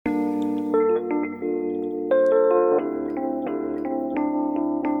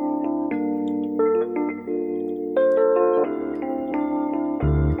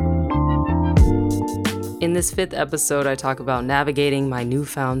In this 5th episode, I talk about navigating my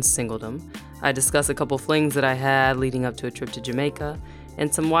newfound singledom. I discuss a couple flings that I had leading up to a trip to Jamaica,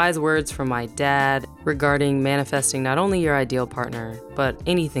 and some wise words from my dad regarding manifesting not only your ideal partner, but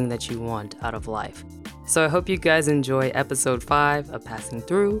anything that you want out of life. So I hope you guys enjoy episode 5 of Passing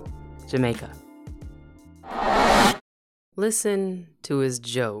Through Jamaica. Listen to his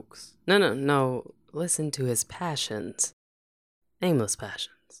jokes. No. Listen to his passions. Aimless passions.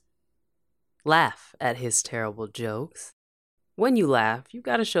 Laugh at his terrible jokes. When you laugh, you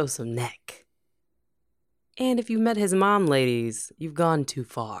gotta show some neck. And if you met his mom, ladies, you've gone too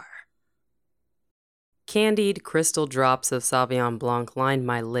far. Candied crystal drops of Sauvignon Blanc lined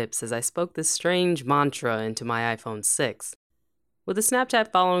my lips as I spoke this strange mantra into my iPhone 6. With a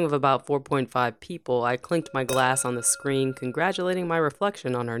Snapchat following of about 4.5 people, I clinked my glass on the screen, congratulating my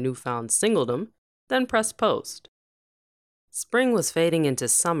reflection on our newfound singledom, then pressed post. Spring was fading into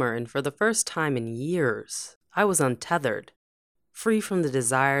summer, and for the first time in years, I was untethered, free from the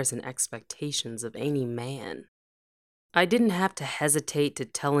desires and expectations of any man. I didn't have to hesitate to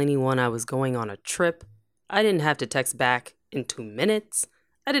tell anyone I was going on a trip. I didn't have to text back in 2 minutes.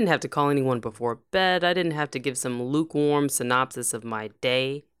 I didn't have to call anyone before bed. I didn't have to give some lukewarm synopsis of my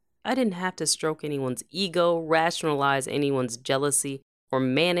day. I didn't have to stroke anyone's ego, rationalize anyone's jealousy, or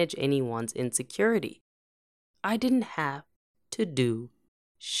manage anyone's insecurity. I didn't have to do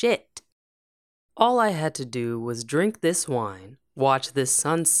shit. All I had to do was drink this wine, watch this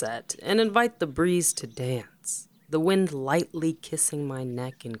sunset, and invite the breeze to dance, the wind lightly kissing my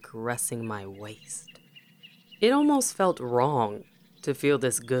neck and caressing my waist. It almost felt wrong to feel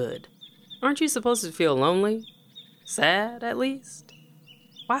this good. Aren't you supposed to feel lonely? Sad, at least?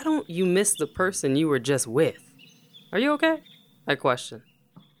 Why don't you miss the person you were just with? Are you okay? I question.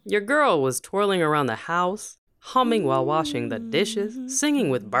 Your girl was twirling around the house, humming while washing the dishes,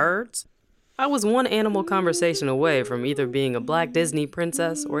 singing with birds. I was one animal conversation away from either being a Black Disney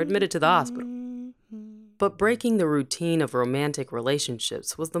princess or admitted to the hospital. But breaking the routine of romantic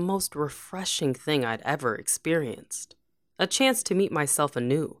relationships was the most refreshing thing I'd ever experienced. A chance to meet myself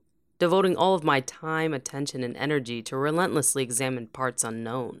anew, devoting all of my time, attention, and energy to relentlessly examine parts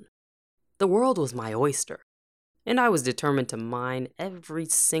unknown. The world was my oyster, and I was determined to mine every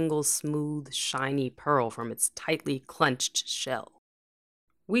single smooth, shiny pearl from its tightly clenched shell.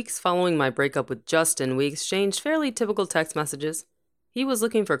 Weeks following my breakup with Justin, we exchanged fairly typical text messages. He was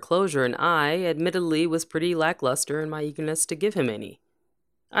looking for closure, and I, admittedly, was pretty lackluster in my eagerness to give him any.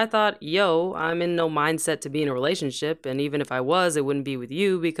 I thought, I'm in no mindset to be in a relationship, and even if I was, it wouldn't be with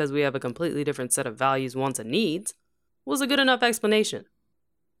you because we have a completely different set of values, wants, and needs, was a good enough explanation.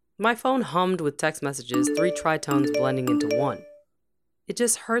 My phone hummed with text messages, 3 tritones blending into one. It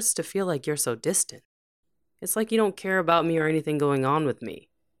just hurts to feel like you're so distant. It's like you don't care about me or anything going on with me,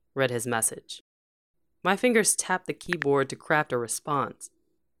 read his message. My fingers tapped the keyboard to craft a response.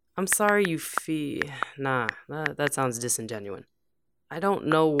 I'm sorry you feel... Nah, that sounds disingenuous. I don't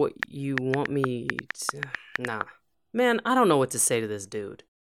know what you want me to... Nah. Man, I don't know what to say to this dude.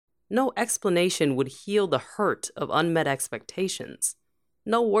 No explanation would heal the hurt of unmet expectations.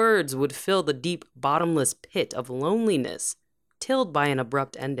 No words would fill the deep, bottomless pit of loneliness tilled by an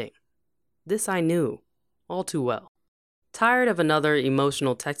abrupt ending. This I knew, all too well. Tired of another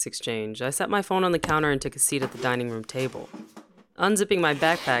emotional text exchange, I set my phone on the counter and took a seat at the dining room table. Unzipping my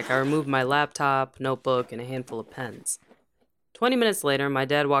backpack, I removed my laptop, notebook, and a handful of pens. 20 minutes later, my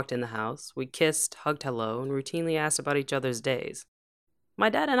dad walked in the house. We kissed, hugged hello, and routinely asked about each other's days.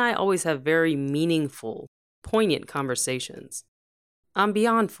 My dad and I always have very meaningful, poignant conversations. I'm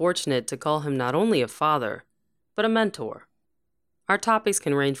beyond fortunate to call him not only a father, but a mentor. Our topics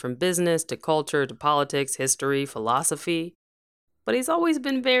can range from business to culture to politics, history, philosophy, but he's always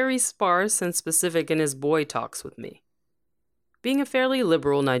been very sparse and specific in his boy talks with me. Being a fairly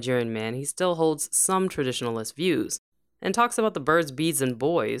liberal Nigerian man, he still holds some traditionalist views, and talks about the birds, bees, and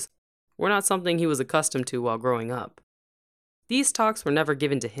boys were not something he was accustomed to while growing up. These talks were never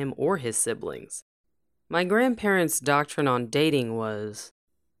given to him or his siblings. My grandparents' doctrine on dating was,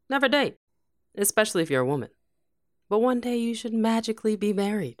 never date, especially if you're a woman. But one day you should magically be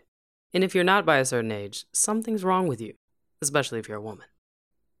married. And if you're not by a certain age, something's wrong with you, especially if you're a woman.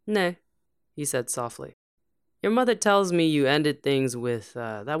 Nah, he said softly. Your mother tells me you ended things with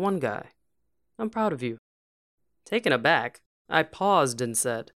that one guy. I'm proud of you. Taken aback, I paused and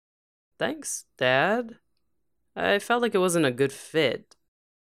said, Thanks, Dad. I felt like it wasn't a good fit.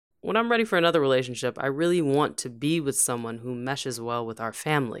 When I'm ready for another relationship, I really want to be with someone who meshes well with our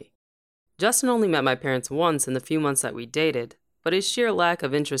family. Justin only met my parents once in the few months that we dated, but his sheer lack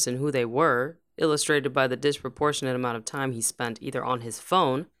of interest in who they were, illustrated by the disproportionate amount of time he spent either on his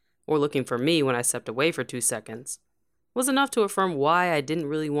phone, or looking for me when I stepped away for 2 seconds, was enough to affirm why I didn't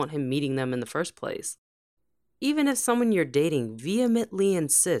really want him meeting them in the first place. Even if someone you're dating vehemently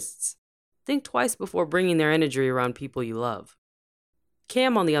insists, think twice before bringing their energy around people you love.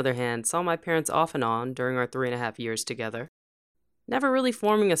 Cam, on the other hand, saw my parents off and on during our 3.5 years together, never really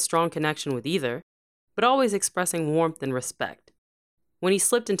forming a strong connection with either, but always expressing warmth and respect. When he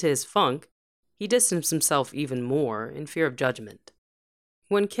slipped into his funk, he distanced himself even more in fear of judgment.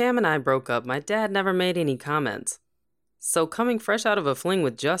 When Cam and I broke up, my dad never made any comments. So coming fresh out of a fling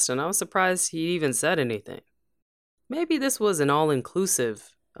with Justin, I was surprised he even said anything. Maybe this was an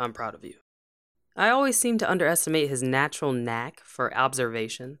all-inclusive, I'm proud of you. I always seemed to underestimate his natural knack for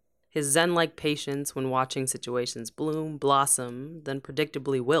observation, his zen-like patience when watching situations bloom, blossom, then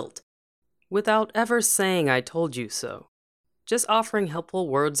predictably wilt, without ever saying I told you so. Just offering helpful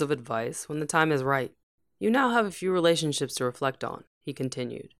words of advice when the time is right. You now have a few relationships to reflect on, he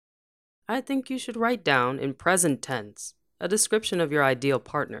continued. I think you should write down, in present tense, a description of your ideal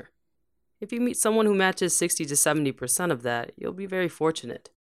partner. If you meet someone who matches 60 to 70% of that, you'll be very fortunate.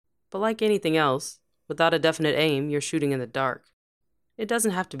 But like anything else, without a definite aim, you're shooting in the dark. It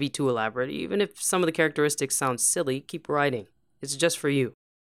doesn't have to be too elaborate. Even if some of the characteristics sound silly, keep writing. It's just for you.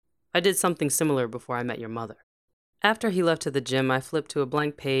 I did something similar before I met your mother. After he left to the gym, I flipped to a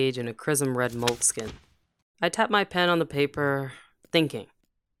blank page in a chrism red moleskin. I tapped my pen on the paper, thinking,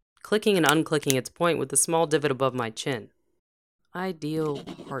 clicking and unclicking its point with a small divot above my chin. Ideal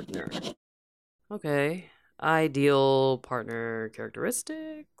partner. Okay, ideal partner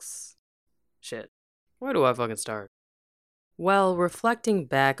characteristics? Shit, where do I fucking start? Well, reflecting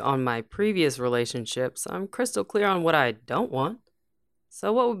back on my previous relationships, I'm crystal clear on what I don't want.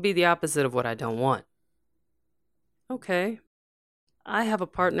 So what would be the opposite of what I don't want? Okay, I have a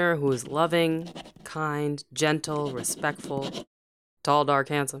partner who is loving, kind, gentle, respectful, tall, dark,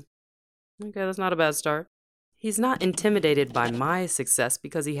 handsome. Okay, that's not a bad start. He's not intimidated by my success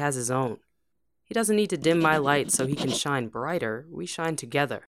because he has his own. He doesn't need to dim my light so he can shine brighter. We shine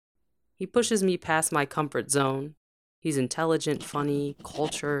together. He pushes me past my comfort zone. He's intelligent, funny,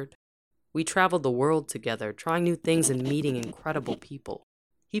 cultured. We travel the world together, trying new things and meeting incredible people.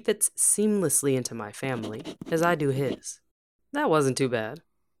 He fits seamlessly into my family, as I do his. That wasn't too bad.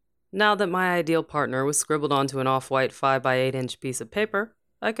 Now that my ideal partner was scribbled onto an off-white 5x8-inch piece of paper,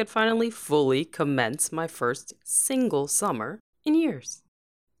 I could finally fully commence my first single summer in years.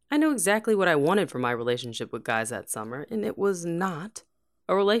 I knew exactly what I wanted from my relationship with guys that summer, and it was not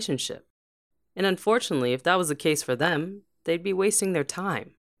a relationship. And unfortunately, if that was the case for them, they'd be wasting their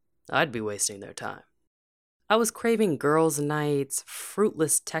time. I'd be wasting their time. I was craving girls' nights,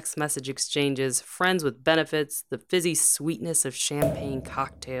 fruitless text message exchanges, friends with benefits, the fizzy sweetness of champagne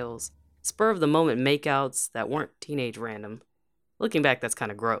cocktails, spur-of-the-moment makeouts that weren't teenage random. Looking back, that's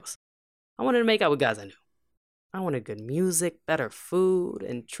kind of gross. I wanted to make out with guys I knew. I wanted good music, better food,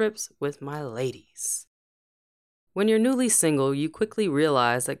 and trips with my ladies. When you're newly single, you quickly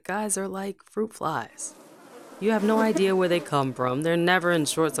realize that guys are like fruit flies. You have no idea where they come from, they're never in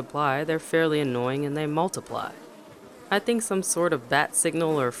short supply, they're fairly annoying, and they multiply. I think some sort of bat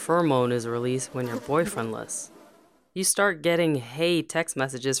signal or pheromone is released when you're boyfriendless. You start getting hey text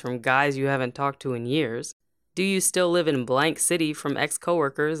messages from guys you haven't talked to in years. Do you still live in blank city from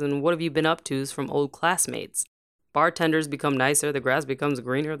ex-coworkers, and what have you been up to's from old classmates? Bartenders become nicer, the grass becomes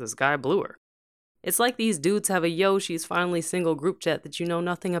greener, the sky bluer. It's like these dudes have a yo, she's finally single group chat that you know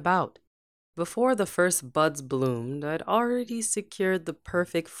nothing about. Before the first buds bloomed, I'd already secured the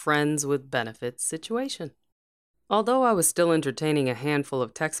perfect friends with benefits situation. Although I was still entertaining a handful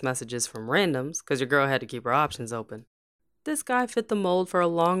of text messages from randoms, because your girl had to keep her options open, this guy fit the mold for a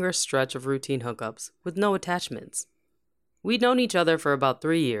longer stretch of routine hookups with no attachments. We'd known each other for about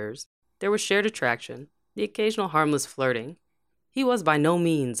 3 years. There was shared attraction, the occasional harmless flirting. He was by no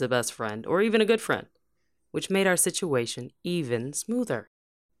means a best friend or even a good friend, which made our situation even smoother.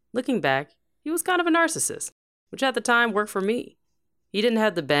 Looking back, he was kind of a narcissist, which at the time worked for me. He didn't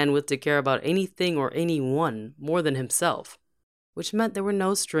have the bandwidth to care about anything or anyone more than himself, which meant there were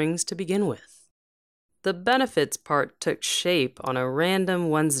no strings to begin with. The benefits part took shape on a random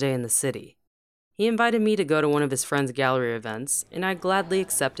Wednesday in the city. He invited me to go to one of his friend's gallery events, and I gladly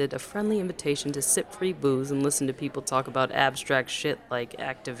accepted a friendly invitation to sip free booze and listen to people talk about abstract shit like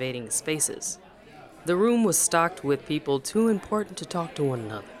activating spaces. The room was stocked with people too important to talk to one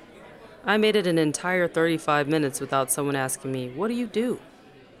another. I made it an entire 35 minutes without someone asking me, "What do you do?"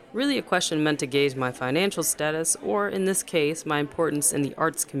 Really a question meant to gauge my financial status, or in this case, my importance in the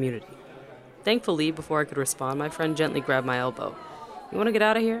arts community. Thankfully, before I could respond, my friend gently grabbed my elbow. "You want to get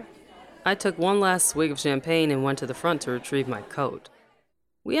out of here?" I took one last swig of champagne and went to the front to retrieve my coat.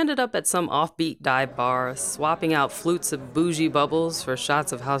 We ended up at some offbeat dive bar, swapping out flutes of bougie bubbles for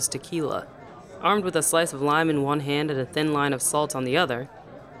shots of house tequila. Armed with a slice of lime in one hand and a thin line of salt on the other,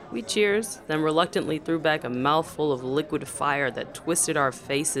 we cheers, then reluctantly threw back a mouthful of liquid fire that twisted our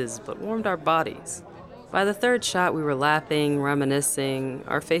faces but warmed our bodies. By the third shot, we were laughing, reminiscing,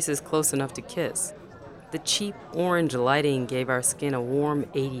 our faces close enough to kiss. The cheap orange lighting gave our skin a warm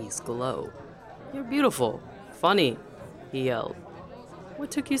 80s glow. "You're beautiful. Funny," he yelled.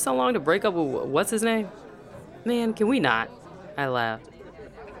 "What took you so long to break up with what's his name?" "Man, can we not?" I laughed.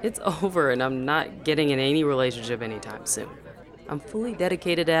 "It's over and I'm not getting in any relationship anytime soon. I'm fully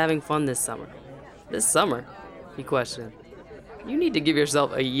dedicated to having fun this summer." "This summer?" he questioned. "You need to give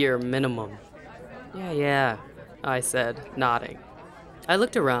yourself a year minimum." Yeah, I said, nodding. I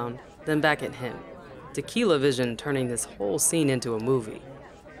looked around, then back at him. Tequila vision turning this whole scene into a movie.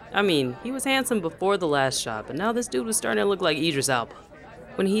 I mean, he was handsome before the last shot, but now this dude was starting to look like Idris Elba.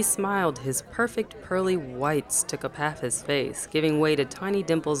 When he smiled, his perfect pearly whites took up half his face, giving way to tiny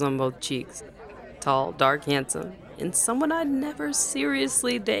dimples on both cheeks. Tall, dark, handsome, and someone I'd never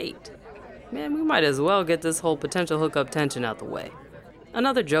seriously date. Man, we might as well get this whole potential hookup tension out the way.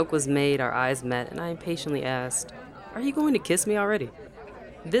 Another joke was made, our eyes met, and I impatiently asked, "Are you going to kiss me already?"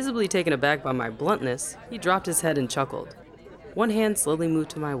 Visibly taken aback by my bluntness, he dropped his head and chuckled. One hand slowly moved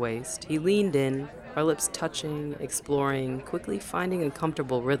to my waist. He leaned in, our lips touching, exploring, quickly finding a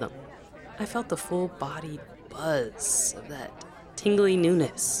comfortable rhythm. I felt the full-bodied buzz of that tingly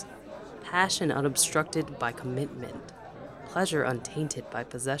newness, passion unobstructed by commitment, pleasure untainted by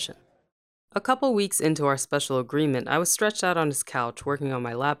possession. A couple weeks into our special agreement, I was stretched out on his couch working on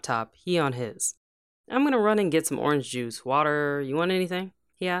my laptop, he on his. "I'm gonna run and get some orange juice. Water, you want anything?"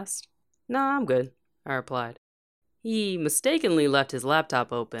 he asked. "Nah, I'm good," I replied. He mistakenly left his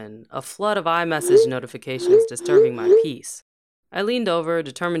laptop open, a flood of iMessage notifications disturbing my peace. I leaned over,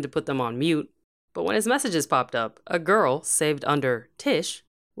 determined to put them on mute, but when his messages popped up, a girl, saved under Tish,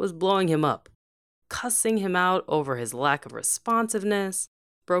 was blowing him up, cussing him out over his lack of responsiveness,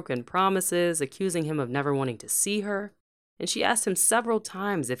 broken promises, accusing him of never wanting to see her, and she asked him several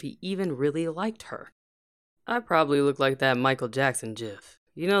times if he even really liked her. I probably look like that Michael Jackson gif.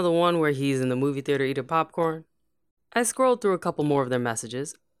 You know, the one where he's in the movie theater eating popcorn? I scrolled through a couple more of their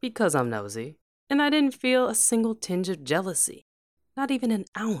messages, because I'm nosy, and I didn't feel a single tinge of jealousy, not even an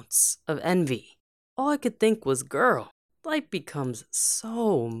ounce of envy. All I could think was, girl, life becomes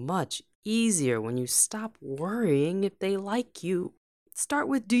so much easier when you stop worrying if they like you. Start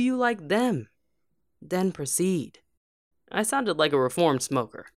with, do you like them? Then proceed. I sounded like a reformed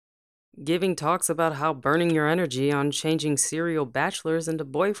smoker, giving talks about how burning your energy on changing serial bachelors into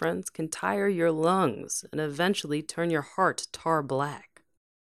boyfriends can tire your lungs and eventually turn your heart tar black.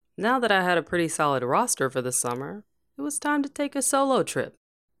 Now that I had a pretty solid roster for the summer, it was time to take a solo trip.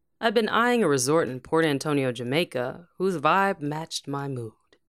 I'd been eyeing a resort in Port Antonio, Jamaica, whose vibe matched my mood.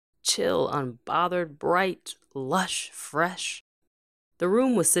 Chill, unbothered, bright, lush, fresh. The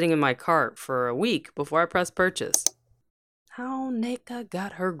room was sitting in my cart for a week before I pressed purchase. How Nneka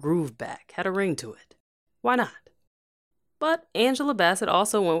got her groove back had a ring to it. Why not? But Angela Bassett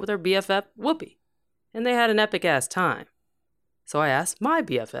also went with her BFF, Whoopi, and they had an epic-ass time. So I asked my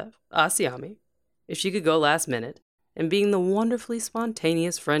BFF, Asiami, if she could go last minute, and being the wonderfully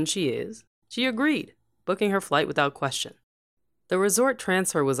spontaneous friend she is, she agreed, booking her flight without question. The resort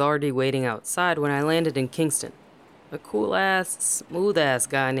transfer was already waiting outside when I landed in Kingston. A cool-ass, smooth-ass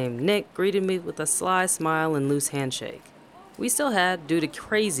guy named Nick greeted me with a sly smile and loose handshake. We still had, due to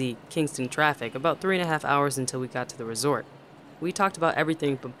crazy Kingston traffic, about 3.5 hours until we got to the resort. We talked about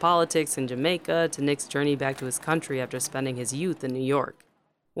everything from politics in Jamaica to Nick's journey back to his country after spending his youth in New York.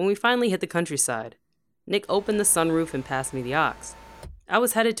 When we finally hit the countryside, Nick opened the sunroof and passed me the aux. I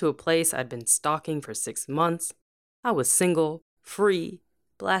was headed to a place I'd been stalking for 6 months. I was single, free,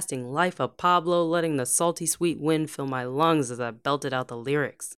 blasting Life of Pablo, letting the salty sweet wind fill my lungs as I belted out the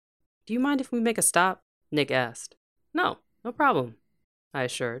lyrics. "Do you mind if we make a stop?" Nick asked. No problem," I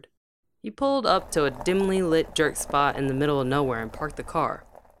assured. He pulled up to a dimly lit jerk spot in the middle of nowhere and parked the car.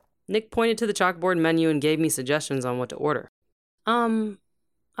 Nick pointed to the chalkboard menu and gave me suggestions on what to order. I'll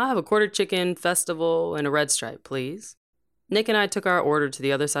have a quarter chicken, festival, and a red stripe, please." Nick and I took our order to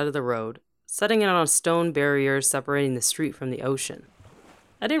the other side of the road, setting it on a stone barrier separating the street from the ocean.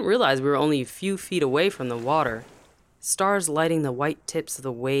 I didn't realize we were only a few feet away from the water, stars lighting the white tips of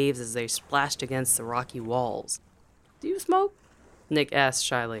the waves as they splashed against the rocky walls. "Do you smoke?" Nick asked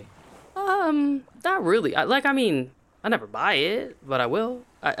shyly. Not really. I never buy it, but I will.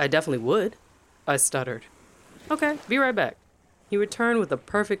 I definitely would," I stuttered. "Okay, be right back." He returned with a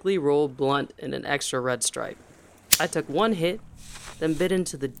perfectly rolled blunt and an extra red stripe. I took one hit, then bit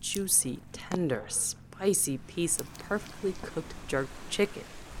into the juicy, tender, spicy piece of perfectly cooked jerk chicken,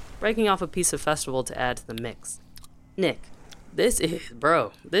 breaking off a piece of Festival to add to the mix. Nick, this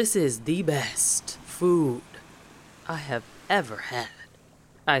is the best food I have ever had,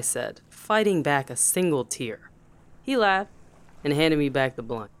 I said, fighting back a single tear. He laughed and handed me back the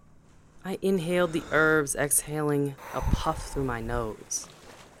blunt. I inhaled the herbs, exhaling a puff through my nose.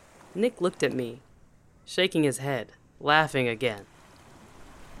 Nick looked at me, shaking his head, laughing again.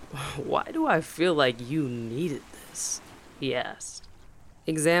 "Why do I feel like you needed this?" he asked,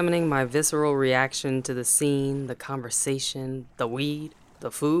 examining my visceral reaction to the scene, the conversation, the weed,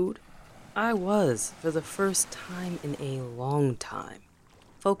 the food. I was, for the first time in a long time,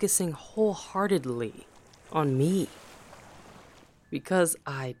 focusing wholeheartedly on me. "Because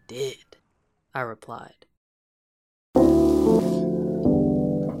I did," I replied.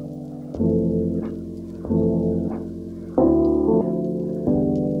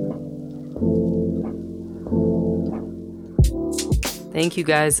 Thank you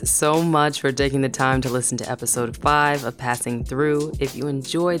guys so much for taking the time to listen to episode 5 of Passing Through. If you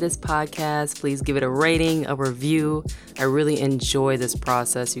enjoy this podcast, please give it a rating, a review. I really enjoy this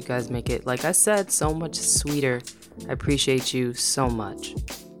process. You guys make it, like I said, so much sweeter. I appreciate you so much.